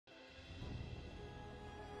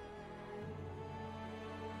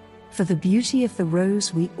For the beauty of the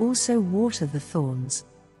rose we also water the thorns.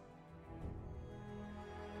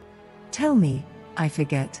 Tell me, I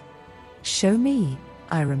forget. Show me,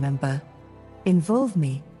 I remember. Involve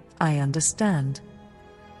me, I understand.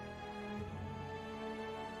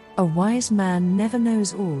 A wise man never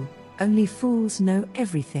knows all, only fools know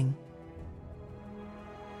everything.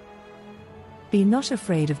 Be not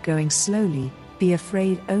afraid of going slowly, be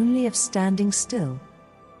afraid only of standing still.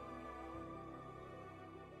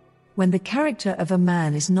 When the character of a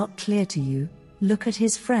man is not clear to you, look at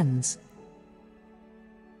his friends.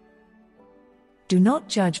 Do not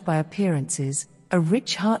judge by appearances, a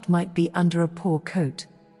rich heart might be under a poor coat.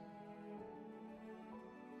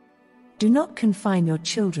 Do not confine your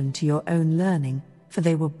children to your own learning, for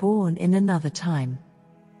they were born in another time.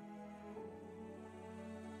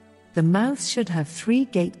 The mouth should have 3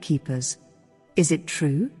 gatekeepers. Is it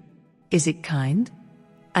true? Is it kind?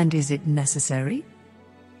 And is it necessary?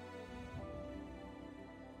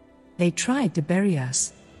 They tried to bury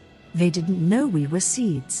us. They didn't know we were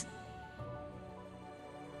seeds.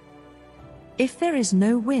 If there is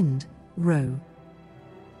no wind, row.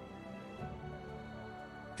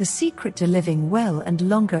 The secret to living well and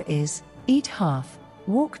longer is, eat half,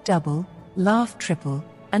 walk double, laugh triple,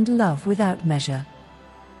 and love without measure.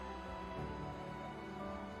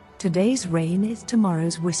 Today's rain is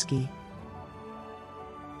tomorrow's whiskey.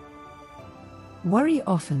 Worry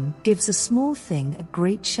often gives a small thing a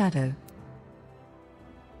great shadow.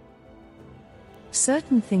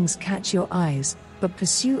 Certain things catch your eyes, but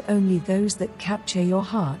pursue only those that capture your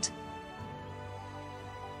heart.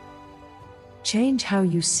 Change how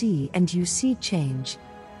you see and you see change.